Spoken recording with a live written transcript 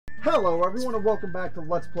Hello everyone and welcome back to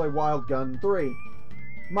Let's Play Wild Gun 3.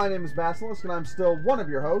 My name is Basilisk and I'm still one of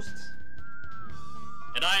your hosts.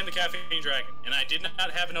 And I am the Caffeine Dragon, and I did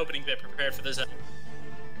not have an opening bit prepared for this episode.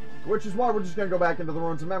 Which is why we're just gonna go back into the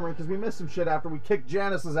Ruins of Memory, because we missed some shit after we kicked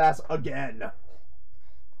Janice's ass again.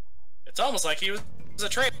 It's almost like he was a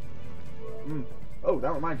traitor. Oh,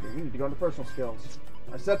 that reminds me, we need to go into personal skills.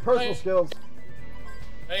 I said personal skills.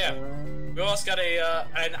 Oh yeah, we also got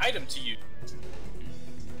an item to use.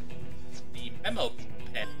 The memo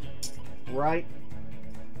pen. Right.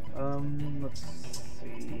 Let's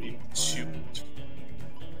see. Shoot.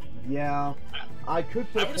 Yeah, I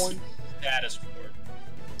could put points. Status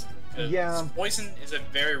ward. Yeah. Poison is a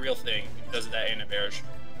very real thing because of that antivirus.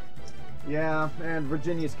 Yeah, and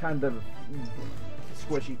Virginia's kind of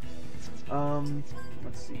squishy.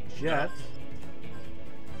 Let's see. Jet.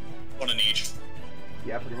 One in each.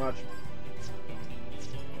 Yeah, pretty much.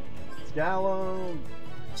 Gallo.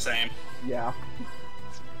 Same. Yeah.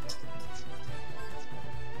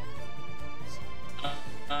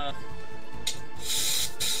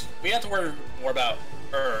 We have to worry more about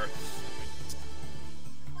her.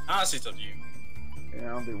 Honestly, it's up to you.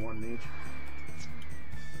 Yeah, I'll do one in each.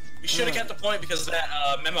 We should have kept the point because of that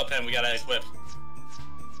memo pen we got equipped.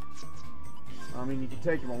 I mean, you can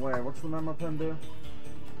take them away. What's the memo pen do?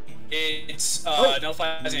 It's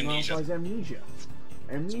nullifies amnesia. Nullifies amnesia.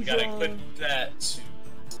 Amnesia. So we gotta equip that to.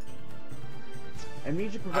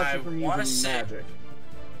 Amnesia prevents you from using magic.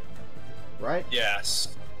 Right?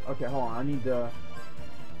 Yes. Okay, hold on. I need to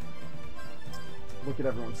look at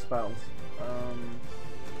everyone's spells.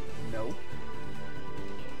 No.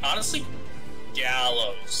 Honestly,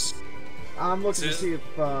 Gallows. I'm looking to see if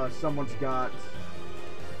someone's got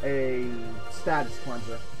a status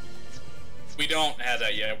cleanser. We don't have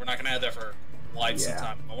that yet. We're not gonna have that for quite some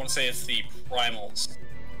time. I want to say it's the primals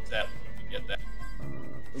that we get that.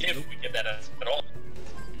 If we get that at all.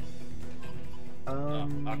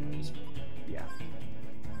 Yeah.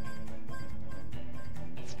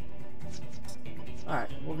 Alright,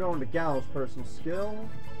 we'll go into Gallows' personal skill.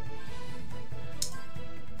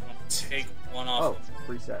 I'll take one off.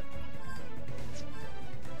 Oh, reset.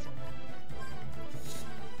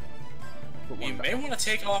 You may want to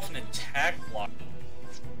take off an attack block.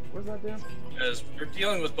 What does that do? Because we're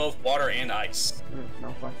dealing with both water and ice.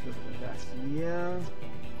 No flash physical attacks. Yeah.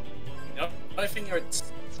 You know, I think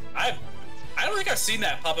I don't think I've seen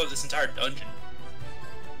that pop up this entire dungeon.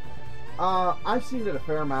 I've seen it a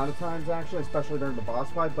fair amount of times actually, especially during the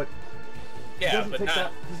boss fight, but yeah, but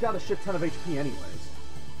not. He's got a shit ton of HP anyways.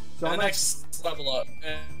 So the next level up,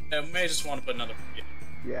 and we may just want to put another.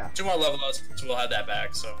 Yeah. 2 more level ups, so we'll have that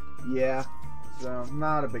back. So. Yeah. So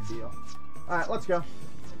not a big deal. All right, let's go.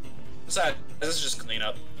 Besides, this is just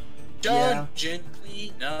cleanup. Dungeon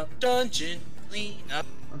cleanup. Dungeon cleanup.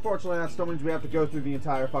 Unfortunately, that still means we have to go through the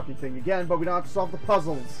entire fucking thing again, but we don't have to solve the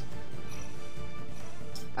puzzles.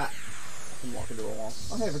 Ah. I'm walking to a wall.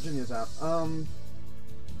 Oh, hey, Virginia's out. I'm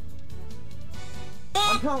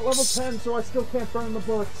count level 10, so I still can't burn the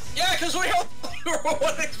books. Yeah, because we were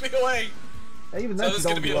 1 XP away. Hey, even then, so this is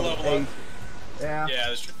going to be a level 8. Yeah. Yeah,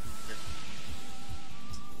 that's true.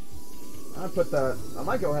 I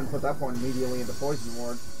might go ahead and put that point immediately into Poison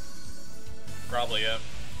Ward. Probably, yeah.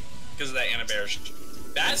 Because of that antivirus.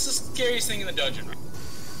 That's the scariest thing in the dungeon.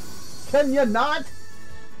 Can you not?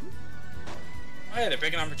 Oh yeah, they're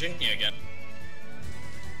picking on Virginia again.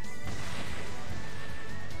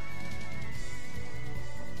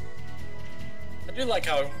 I do like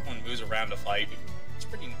how everyone moves around to fight. It's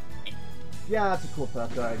pretty neat. Yeah, that's a cool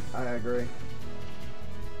touch. I agree.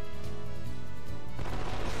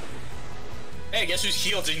 Hey, guess whose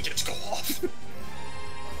heal didn't get to go off?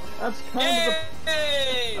 That's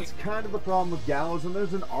kind of the problem with Gallows, and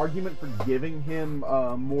there's an argument for giving him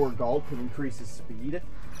more gulp to increase his speed,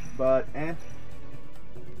 but Yeah.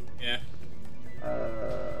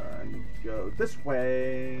 I need to go this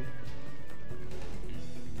way.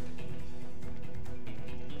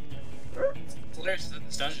 It's hilarious that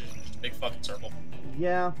this dungeon is just a big fucking circle.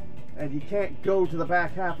 Yeah, and you can't go to the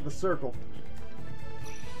back half of the circle.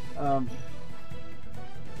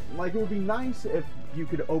 Like, it would be nice if you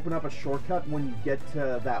could open up a shortcut when you get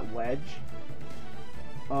to that wedge.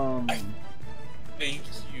 I think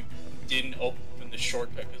you didn't open the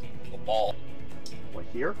shortcut because of the wall. What,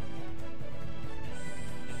 here?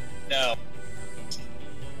 No.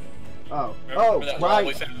 Oh. Remember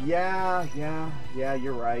Right. Yeah,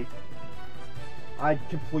 you're right. I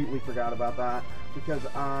completely forgot about that because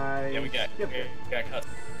we got cut.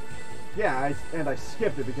 Yeah, I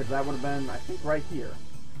skipped it because that would have been, I think, right here.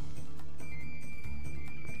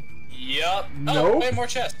 Yup. Nope. Oh, wait, more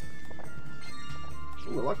chests.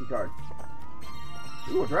 Ooh, a lucky card.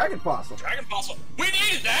 Ooh, a dragon fossil. Dragon fossil. We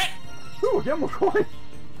needed that! Ooh, a Gimbal coin.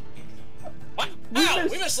 What? Wow,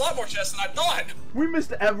 we missed a lot more chests than I thought. We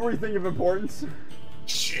missed everything of importance.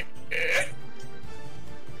 Shit.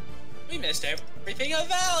 We missed everything of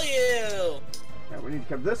value. Yeah, we need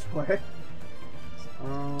to come this way.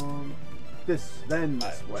 This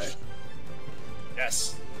way.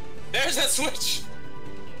 Yes. There's that switch.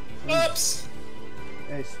 Oops.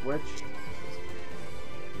 Hey, switch.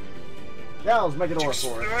 Yeah, let's make an ore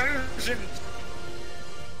for it.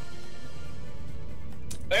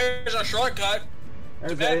 There's our shortcut.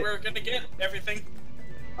 Too bad we're gonna get everything.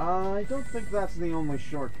 I don't think that's the only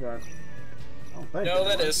shortcut. Oh, thank you. No,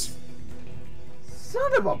 that is.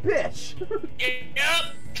 Son of a bitch!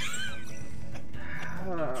 Yep.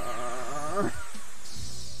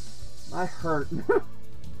 I hurt.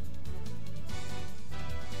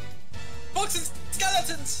 Books and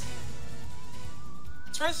skeletons!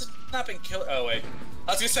 I'm surprised it's not been killer. Oh, wait.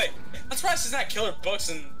 I was gonna say, I'm surprised it's not killer books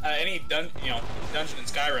in any dungeon in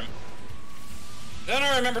Skyrim. Then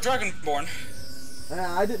I remember Dragonborn.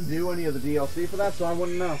 I didn't do any of the DLC for that, so I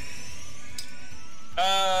wouldn't know.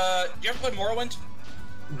 You ever play Morrowind?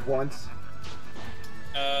 Once.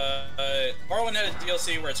 Morrowind had a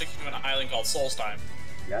DLC where it took you to an island called Solstheim.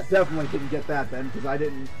 Yeah, definitely didn't get that then, because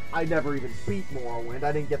I never even beat Morrowind.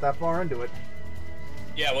 I didn't get that far into it.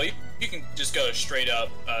 Yeah, well, you can just go straight up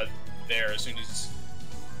there as soon as...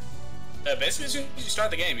 basically, as soon as you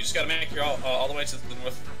start the game, you just gotta make your all the way to the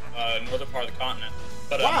northern part of the continent.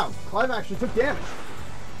 But, wow, Clive actually took damage.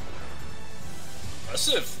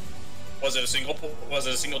 Impressive. Was it a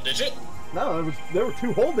single digit? No, there were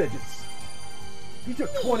 2 whole digits. He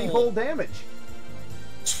took 20 whole damage.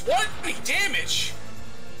 20 damage!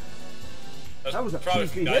 That was a probably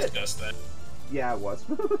beefy nice hit. dust then. Yeah, it was.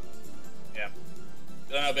 Yeah.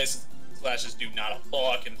 I don't know, basic slashes do not a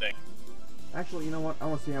fucking thing. Actually, you know what? I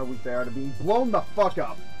want to see how weak they are to be blown the fuck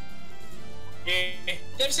up. Yeah,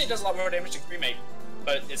 Devastate does a lot more damage than Cremate,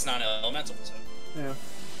 but it's not elemental, so. Yeah.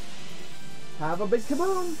 Have a big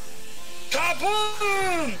kaboom!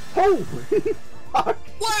 Kaboom! Holy fuck!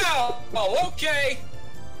 Wow! Oh, okay!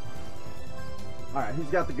 Alright, who's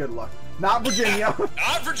got the good luck? Not Virginia!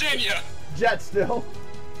 Not Virginia! Jet still.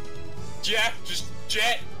 Jet, just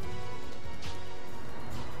Jet.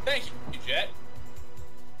 Thank you, Jet.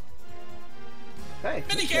 Hey.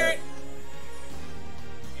 Mini carrot!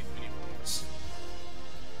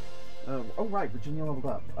 Oh right, Virginia leveled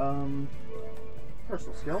up.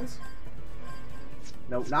 Personal skills?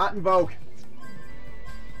 Nope, not invoke.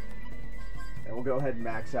 And we'll go ahead and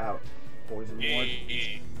max out Poison Ward.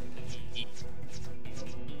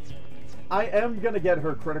 I am gonna get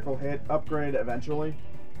her critical hit upgrade eventually,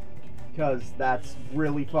 because that's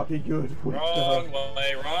really fucking good. Wrong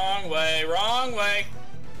way, wrong way, wrong way!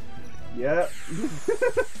 Yeah.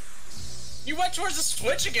 You went towards the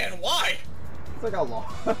switch again, why? It's like a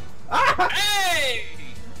long. Ah! Hey!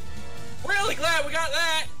 Really glad we got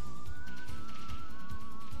that!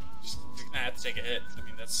 Just gonna have to take a hit. I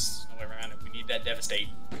mean, that's no way around it. We need that devastate.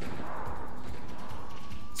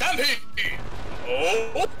 Stampede!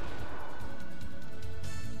 Oh!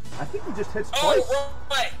 I think he just hits twice. Oh,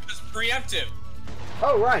 right! It was preemptive.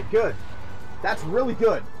 Oh, right, good. That's really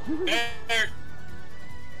good. There.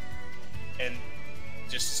 And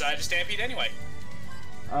just decided to stampede anyway.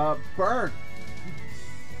 Burn.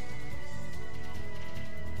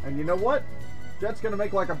 And you know what? Jet's gonna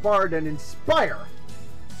make like a bard and inspire.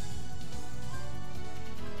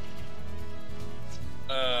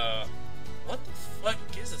 What the fuck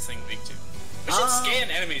is this thing weak to? We should scan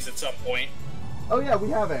enemies at some point. Oh yeah, we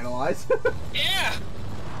have analyzed. Yeah!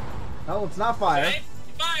 Oh, it's not fire. Okay.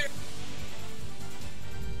 Fire!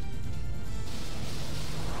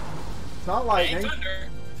 It's not lightning. Thunder.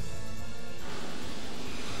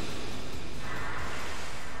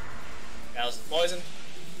 Alice poison.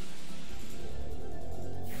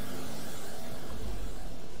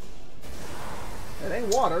 It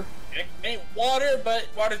ain't water. It ain't water, but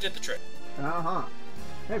water did the trick. Uh-huh.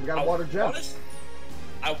 Hey, we got a water gem.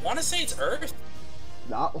 I want to say it's Earth.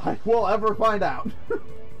 Not like we'll ever find out.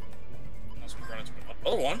 Unless we run into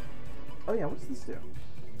another one. Oh yeah, what's this do?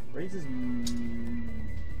 Raises...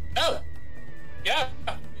 Oh! Yeah,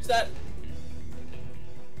 use that.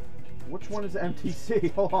 Which one is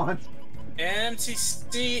MTC? Hold on.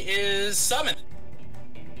 MTC is Summon.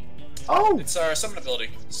 Oh! It's our Summon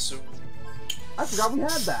ability. So... I forgot we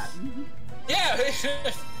had that. Yeah!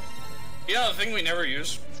 You know the thing we never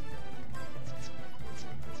use?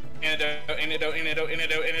 Antidote.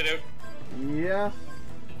 Yeah.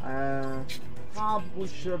 Probably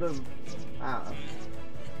should have.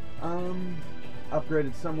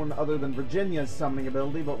 upgraded someone other than Virginia's summoning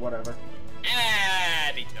ability, but whatever.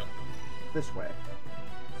 Ah, detail. This way.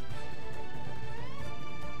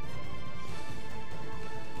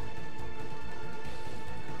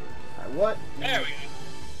 Alright, what? There we go.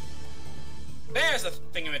 There's the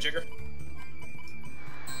thingamajigger.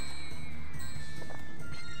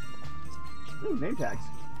 Ooh, name tags.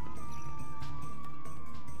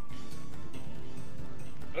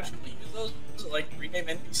 Don't you use those to, like, rename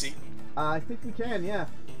NPC? I think we can, yeah.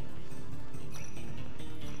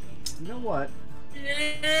 You know what?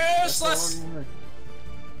 Useless!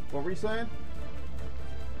 What were you saying?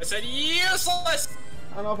 I said useless!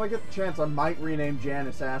 I don't know if I get the chance, I might rename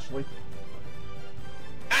Janice Ashley.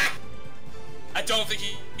 Ah! I don't think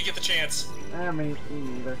you get the chance. Me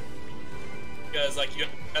neither. Because, like, you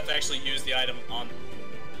have to actually use the item on.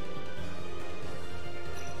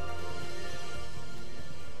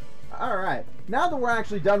 Alright, now that we're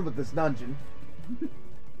actually done with this dungeon.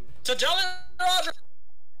 To Jolly Roger!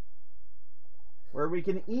 Where we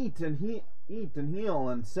can eat and heal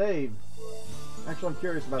and save. Actually, I'm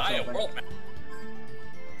curious about something. World map.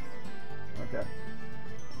 Okay.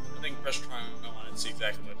 I think press triangle on it and see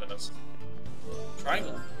exactly what it does.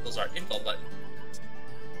 Triangles are info button.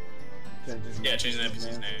 Yeah, change the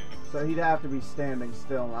NPC's name. So he'd have to be standing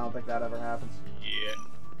still, and I don't think that ever happens. Yeah.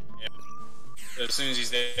 Yeah. As soon as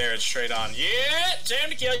he's there, it's straight on. Yeah! Time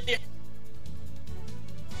to kill you!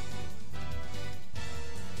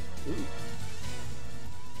 Ooh.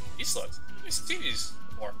 These slugs. We've seen these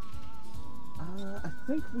before. I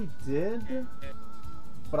think we did.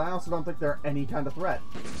 But I also don't think they're any kind of threat.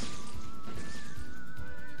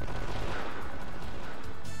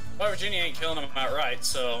 Well, Virginia ain't killing them outright,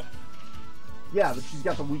 so... Yeah, but she's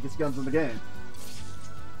got the weakest guns in the game.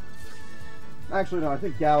 Actually, no, I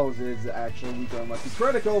think Gallows is actually weaker unless he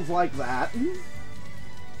criticals like that.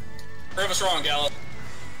 Prove us wrong, Gallows.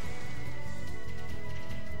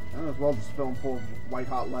 I might as well just fill him full of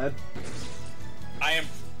white-hot lead. I am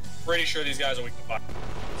pretty sure these guys are weak to fire.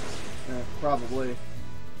 Probably.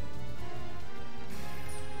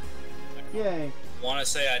 Yay. I want to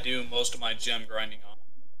say I do most of my gem grinding on.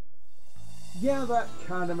 Yeah, that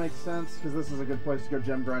kind of makes sense, because this is a good place to go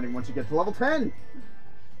gem grinding once you get to level 10!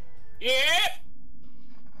 Yeah!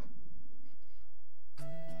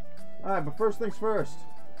 Alright, but first things first.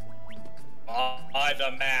 Buy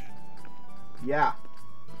the map. Yeah.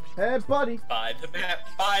 Hey, buddy! Buy the map,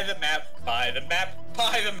 buy the map, buy the map,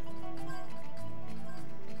 buy the map.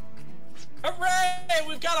 Hooray!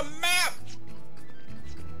 We've got a map!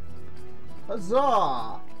 Huzzah!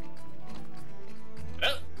 Oh.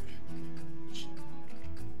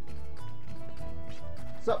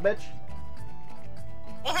 What's up, bitch?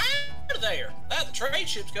 Well, hi there! That trade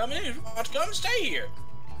ship's coming in. Who wants to come and stay here?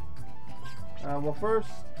 Well, first,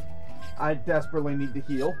 I desperately need to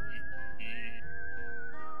heal.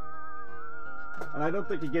 And I don't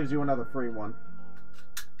think it gives you another free one.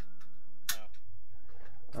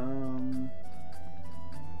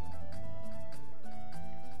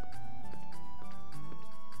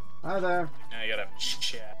 Hi there. Now you gotta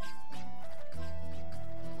chat.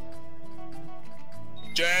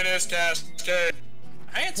 Janice Cascade.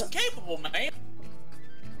 Handsome, capable man.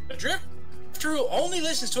 The drift through only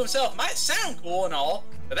listens to himself. Might sound cool and all,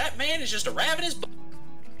 but that man is just a ravenous.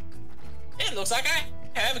 It looks like I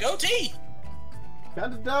have a goatee.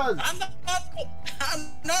 Kinda does. I'm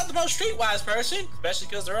not the most streetwise person, especially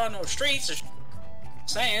because there are no streets or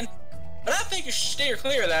saying. But I think you should steer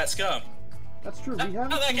clear of that scum. That's true. How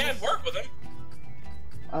that guy work with him?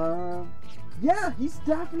 Yeah, he's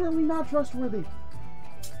definitely not trustworthy.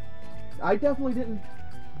 I definitely didn't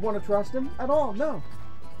want to trust him at all. No.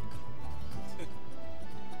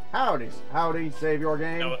 Howdy, save your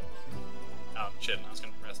game. No, oh shit! I was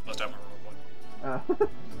gonna press bust out my roll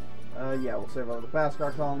point. Yeah, we'll save over the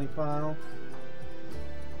Bhaskar colony file.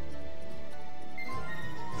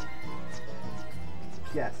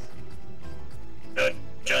 Yes. Good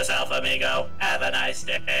yourself, amigo. Have a nice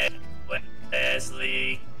day,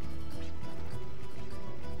 Wesley.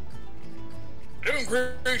 Doom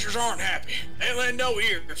creatures aren't happy. They lend no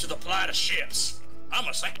ear to the plight of ships. I'm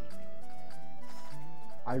a saint.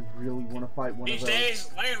 I really want to fight one of those.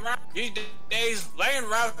 These days, land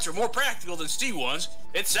routes are more practical than sea ones.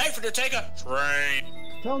 It's safer to take a train.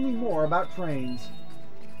 Tell me more about trains.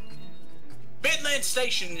 Midland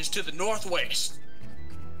Station is to the northwest.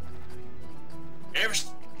 Ever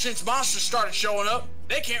since monsters started showing up,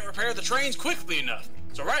 they can't repair the trains quickly enough.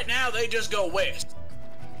 So right now, they just go west.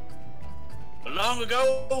 But long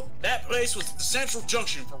ago, that place was the central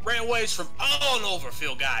junction for railways from all over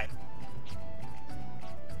Phil Guy.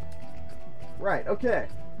 Right, okay.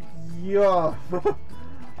 Yeah.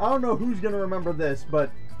 I don't know who's gonna remember this,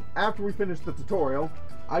 but after we finished the tutorial,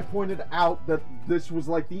 I pointed out that this was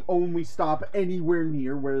like the only stop anywhere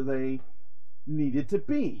near where they needed to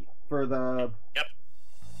be for the... Yep.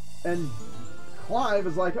 And Clive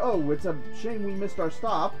is like, oh, it's a shame we missed our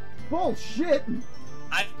stop. Bullshit!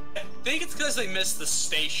 I think it's because they missed the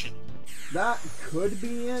station. That could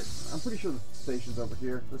be it. I'm pretty sure the station's over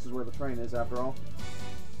here. This is where the train is, after all.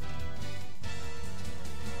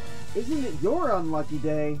 Isn't it your unlucky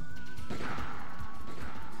day?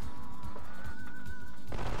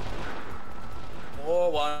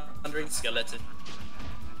 Poor wandering skeleton.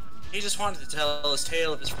 He just wanted to tell his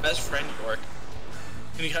tale of his best friend York,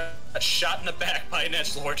 and he got shot in the back by an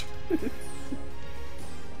edgelord.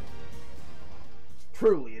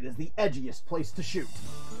 Truly, it is the edgiest place to shoot.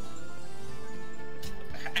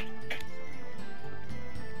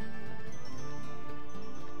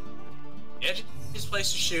 The edgiest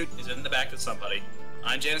place to shoot is in the back of somebody.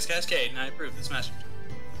 I'm Janice Cascade, and I approve this message.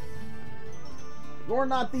 You're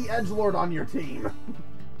not the edgelord on your team.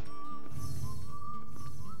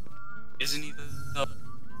 Isn't he though?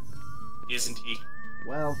 Isn't he?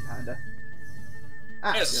 Well, kinda.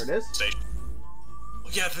 Ah, Yes, here it is. station. Oh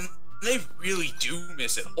yeah, then they really do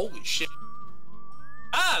miss it. Holy shit.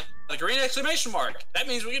 Ah, the green exclamation mark. That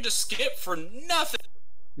means we can just skip for nothing.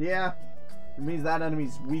 Yeah. It means that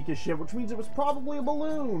enemy's weak as shit, which means it was probably a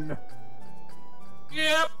balloon.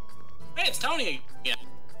 Yep. Hey, it's Tony again.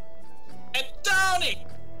 And Tony!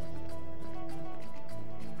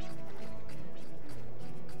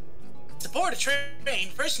 To board a train,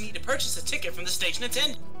 first you need to purchase a ticket from the station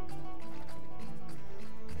attendant.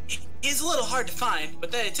 It is a little hard to find,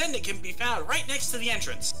 but the attendant can be found right next to the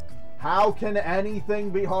entrance. How can anything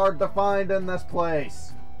be hard to find in this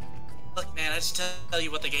place? Look, man, I just tell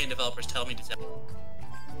you what the game developers tell me to tell you.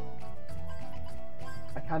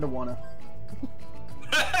 I kinda wanna.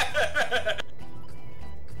 I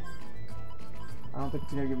don't think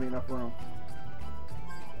it's gonna give me enough room.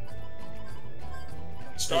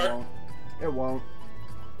 Start. It won't. It won't.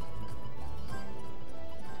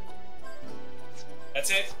 That's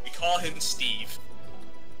it. We call him Steve.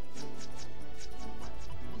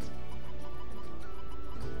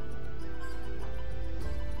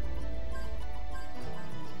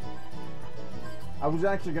 I was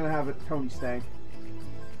actually gonna have it Tony Stank.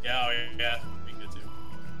 Yeah, oh, yeah. Be good too.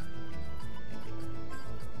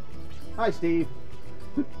 Hi, Steve.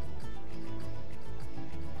 Did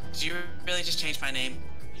you really just change my name?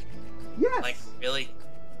 Yes. Like, really?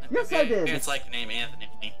 Yes, okay, I did. It's like the name Anthony.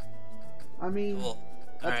 I mean, Cool.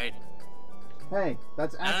 Alright. hey,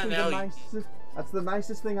 that's actually the nicest. That's the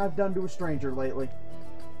nicest thing I've done to a stranger lately.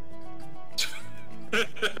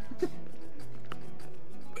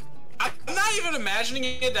 I'm not even imagining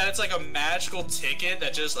it that it's like a magical ticket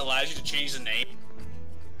that just allows you to change the name.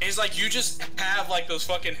 It's like you just have like those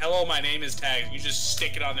fucking "Hello, my name is" tags. You just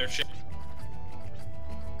stick it on their shit.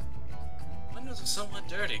 Windows are somewhat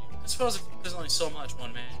dirty. I suppose there's only so much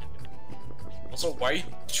one man. Also, why are you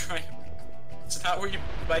trying? It's not where you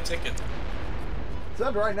buy tickets. It's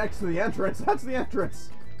right next to the entrance. That's the entrance.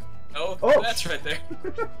 Oh, Oh. that's right there.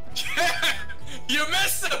 You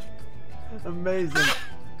missed him. Amazing.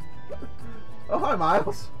 Oh, hi,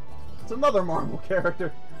 Miles. It's another Marvel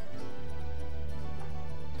character.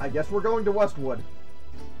 I guess we're going to Westwood.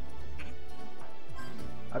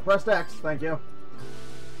 I pressed X, thank you.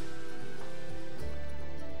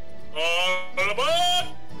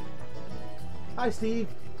 Hi, Steve.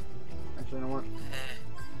 Actually, you know what?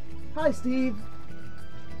 Hi, Steve.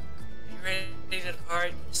 You ready to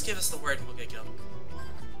depart? Just give us the word and we'll get going.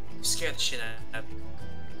 You scared the shit out of me.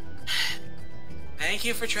 Thank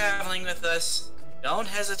you for traveling with us. Don't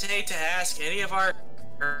hesitate to ask any of our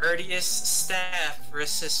courteous staff for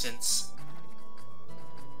assistance.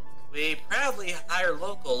 We proudly hire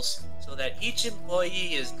locals so that each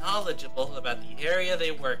employee is knowledgeable about the area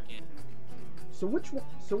they work in. So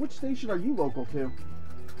which station are you local to?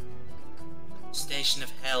 Station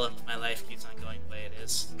of hell if my life keeps on going the way it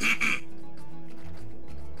is.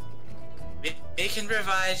 We can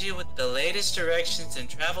provide you with the latest directions and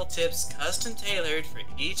travel tips custom tailored for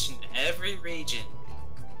each and every region.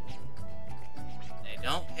 They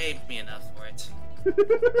don't pay me enough for it.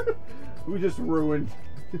 Who just ruined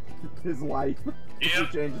his life? Yep. Who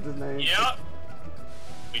changed his name? Yep.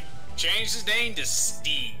 We changed his name to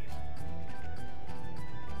Steve.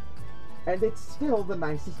 And it's still the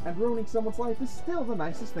nicest, and ruining someone's life is still the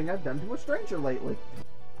nicest thing I've done to a stranger lately.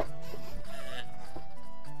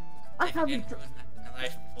 I haven't ruined my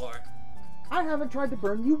life before. I haven't tried to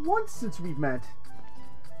burn you once since we've met.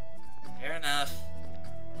 Fair enough.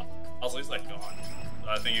 Also, he's like gone.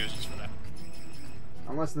 I think he was just for that.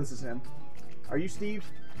 Unless this is him. Are you Steve?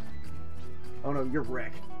 Oh no, you're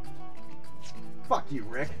Rick. Fuck you,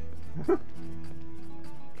 Rick.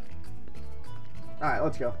 Alright,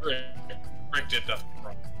 let's go. Rick did nothing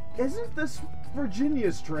wrong. Isn't this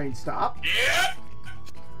Virginia's train stop? Yeah!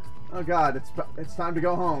 Oh god, it's time to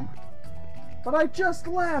go home. But I just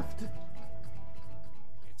left! You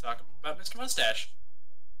talk about Mr. Mustache.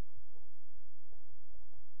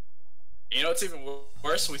 You know what's even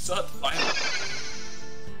worse? We still have to find him.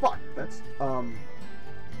 Fuck, that's,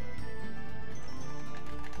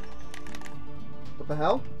 what the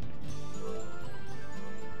hell?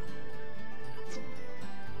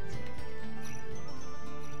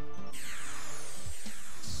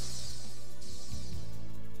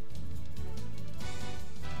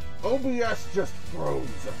 OBS just froze.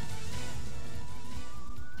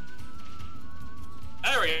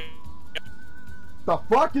 There we go. The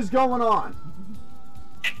fuck is going on?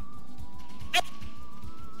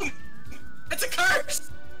 It's a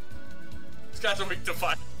curse! These guys are weak to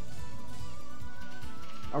fire.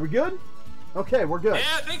 Are we good? Okay, we're good.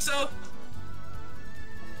 Yeah, I think so.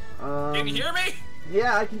 Can you hear me?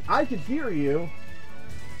 Yeah, I can hear you.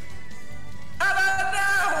 How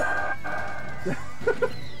about now?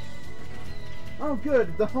 Oh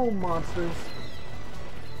good, the home monsters.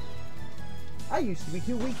 I used to be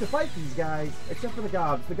too weak to fight these guys, except for the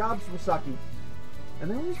gobs. The gobs were sucky. And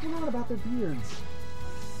they always went on about their beards.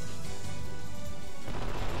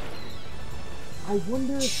 I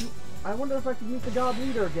wonder if I could meet the gob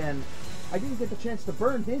leader again. I didn't get the chance to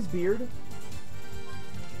burn his beard.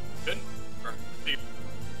 Good.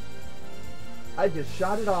 I just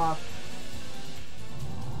shot it off.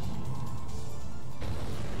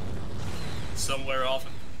 Somewhere off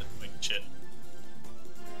in the shit.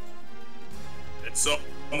 It's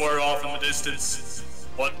somewhere off in the distance.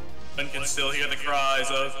 One can still hear the cries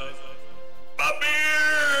of my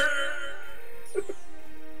beard.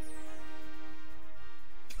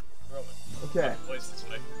 Okay.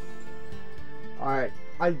 Alright.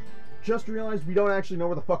 I just realized we don't actually know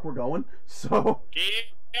where the fuck we're going, so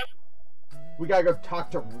Yep. we gotta go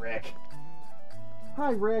talk to Rick.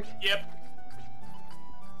 Hi, Rick. Yep.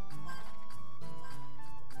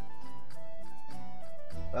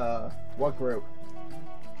 What group?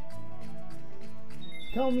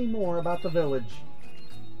 Tell me more about the village.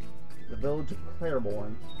 The village of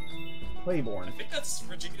Claiborne. I think that's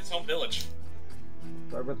Virginia's home village.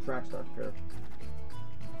 Right where the track starts, Fair.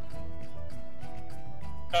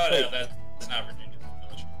 Oh Wait. no, that's not Virginia's home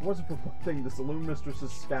village. It wasn't for one thing, the saloon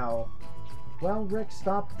mistress's scowl. Well, Rick,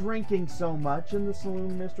 stop drinking so much, and the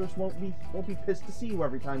saloon mistress won't be pissed to see you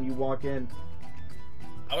every time you walk in.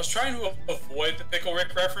 I was trying to avoid the Pickle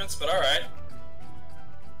Rick reference, but alright.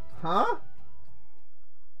 Huh?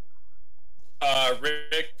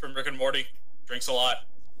 Rick from Rick and Morty drinks a lot.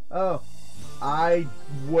 Oh, I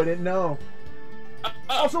wouldn't know.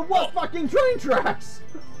 Also, what fucking train tracks?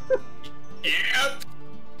 Yep.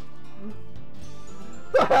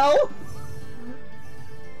 The hell?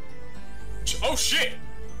 Oh shit!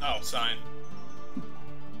 Oh, sign.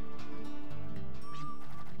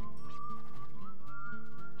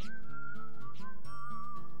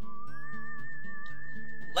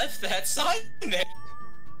 Left that sign there.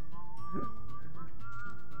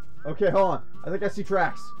 Okay, hold on. I think I see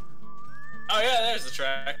tracks. Oh yeah, there's the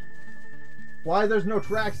track. Why there's no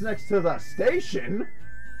tracks next to the station?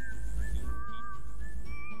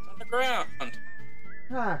 It's on the ground.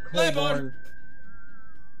 Ah, Claiborne.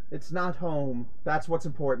 It's not home. That's what's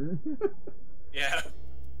important. Yeah.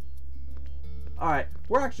 Alright,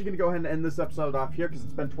 we're actually going to go ahead and end this episode off here because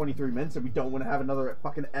it's been 23 minutes and we don't want to have another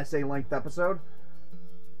fucking essay-length episode.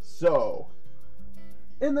 So,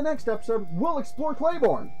 in the next episode, we'll explore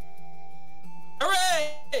Claiborne.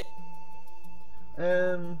 Hooray!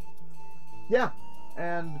 Yeah.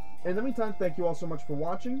 And in the meantime, thank you all so much for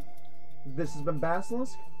watching. This has been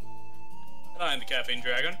Basilisk. And I'm the Caffeine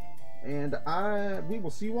Dragon. And we will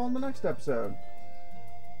see you all in the next episode.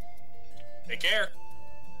 Take care.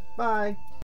 Bye.